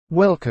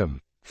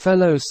Welcome,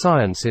 fellow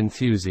science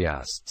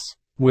enthusiasts.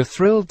 We're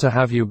thrilled to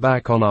have you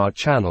back on our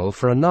channel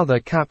for another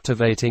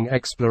captivating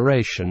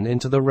exploration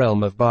into the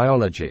realm of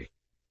biology.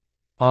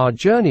 Our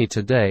journey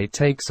today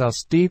takes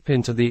us deep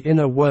into the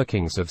inner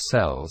workings of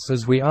cells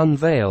as we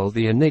unveil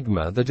the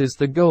enigma that is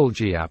the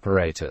Golgi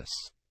apparatus.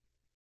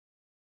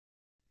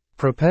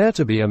 Prepare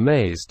to be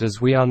amazed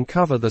as we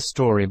uncover the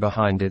story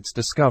behind its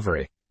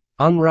discovery,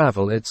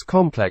 unravel its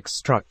complex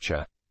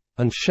structure,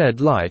 and shed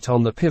light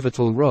on the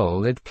pivotal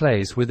role it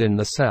plays within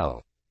the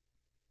cell.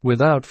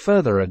 Without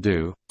further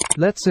ado,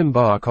 let's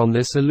embark on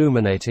this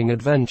illuminating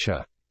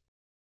adventure.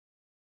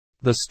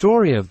 The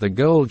story of the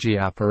Golgi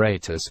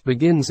apparatus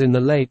begins in the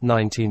late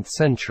 19th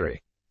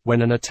century,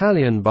 when an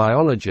Italian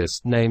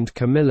biologist named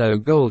Camillo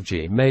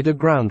Golgi made a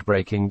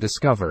groundbreaking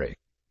discovery.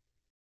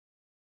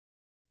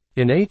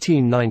 In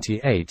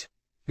 1898,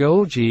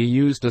 Golgi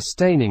used a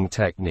staining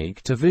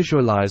technique to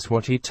visualize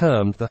what he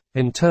termed the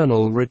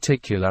internal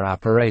reticular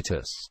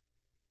apparatus.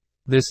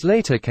 This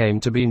later came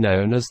to be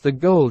known as the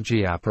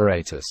Golgi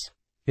apparatus,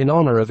 in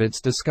honor of its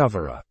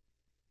discoverer.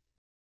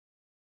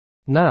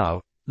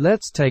 Now,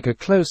 let's take a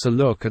closer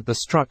look at the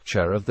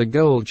structure of the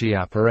Golgi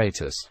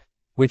apparatus,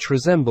 which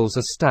resembles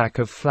a stack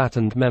of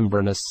flattened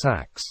membranous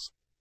sacs.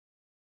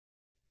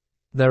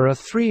 There are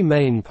three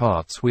main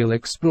parts we'll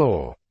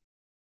explore.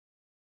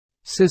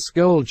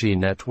 Golgi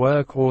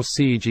network or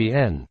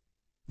CGN.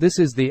 This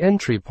is the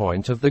entry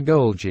point of the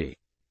Golgi.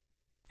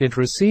 It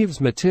receives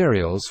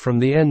materials from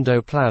the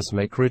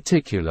endoplasmic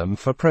reticulum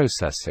for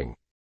processing.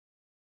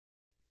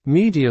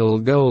 Medial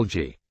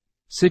Golgi.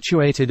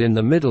 Situated in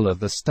the middle of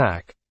the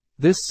stack,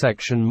 this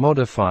section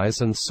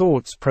modifies and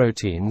sorts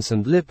proteins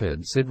and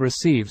lipids it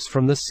receives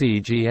from the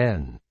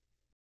CGN.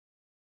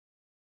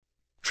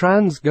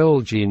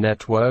 Trans-Golgi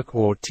network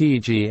or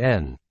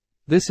TGN.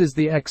 This is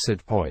the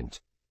exit point.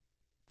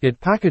 It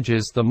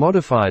packages the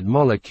modified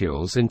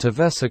molecules into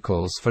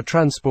vesicles for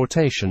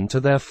transportation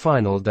to their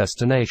final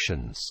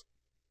destinations.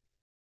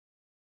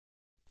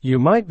 You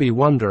might be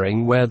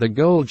wondering where the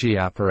Golgi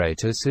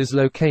apparatus is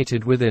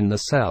located within the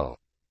cell.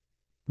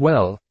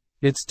 Well,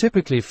 it's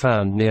typically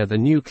found near the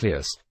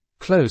nucleus,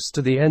 close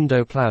to the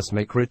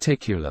endoplasmic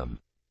reticulum.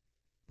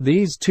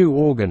 These two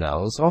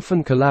organelles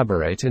often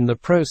collaborate in the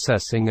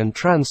processing and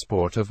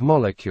transport of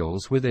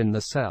molecules within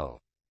the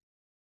cell.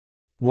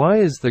 Why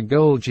is the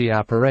Golgi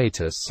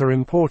apparatus so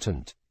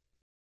important?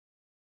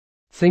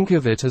 Think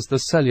of it as the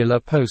cellular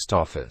post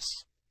office.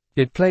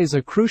 It plays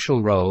a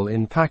crucial role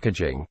in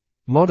packaging,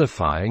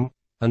 modifying,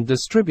 and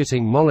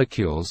distributing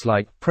molecules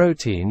like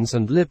proteins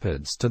and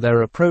lipids to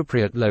their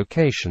appropriate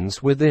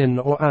locations within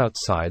or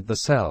outside the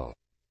cell.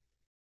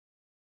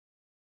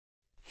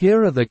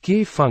 Here are the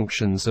key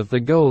functions of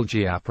the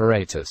Golgi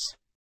apparatus.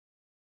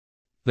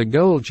 The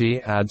Golgi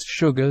adds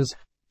sugars,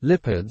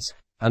 lipids,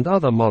 and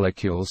other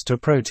molecules to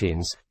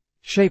proteins,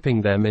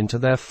 shaping them into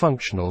their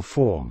functional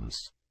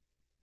forms.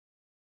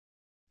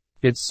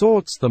 It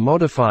sorts the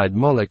modified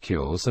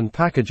molecules and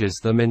packages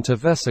them into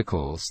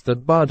vesicles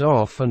that bud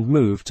off and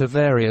move to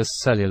various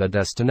cellular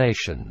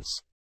destinations.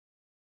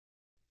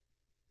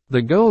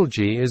 The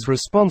Golgi is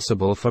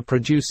responsible for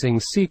producing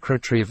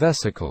secretory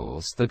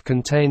vesicles that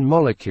contain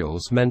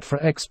molecules meant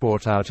for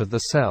export out of the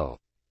cell.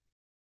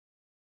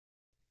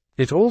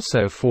 It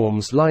also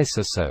forms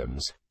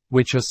lysosomes,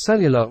 which are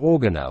cellular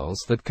organelles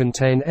that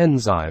contain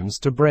enzymes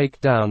to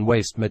break down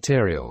waste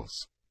materials.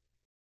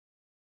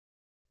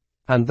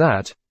 And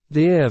that,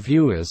 dear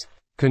viewers,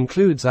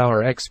 concludes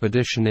our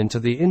expedition into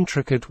the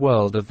intricate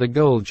world of the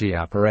Golgi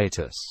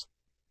apparatus.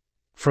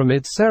 From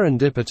its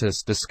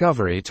serendipitous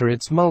discovery to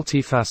its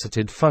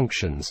multifaceted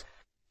functions,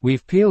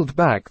 we've peeled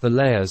back the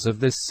layers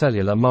of this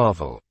cellular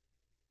marvel.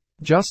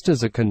 Just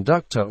as a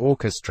conductor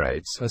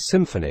orchestrates a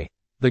symphony,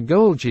 the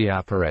Golgi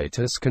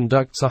apparatus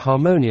conducts a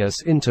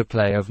harmonious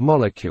interplay of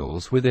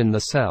molecules within the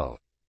cell.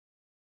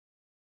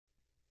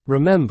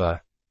 Remember,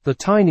 the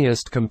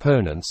tiniest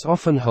components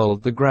often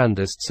hold the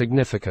grandest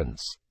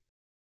significance.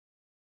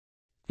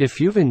 If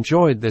you've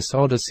enjoyed this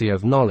odyssey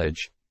of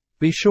knowledge,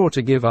 be sure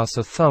to give us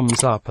a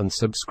thumbs up and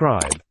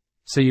subscribe,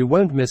 so you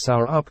won't miss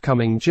our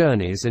upcoming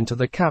journeys into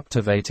the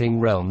captivating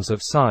realms of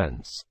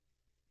science.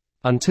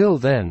 Until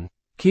then,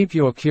 keep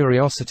your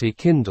curiosity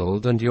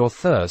kindled and your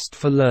thirst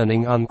for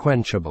learning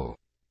unquenchable.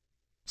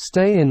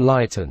 Stay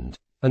enlightened,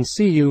 and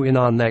see you in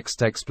our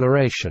next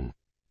exploration.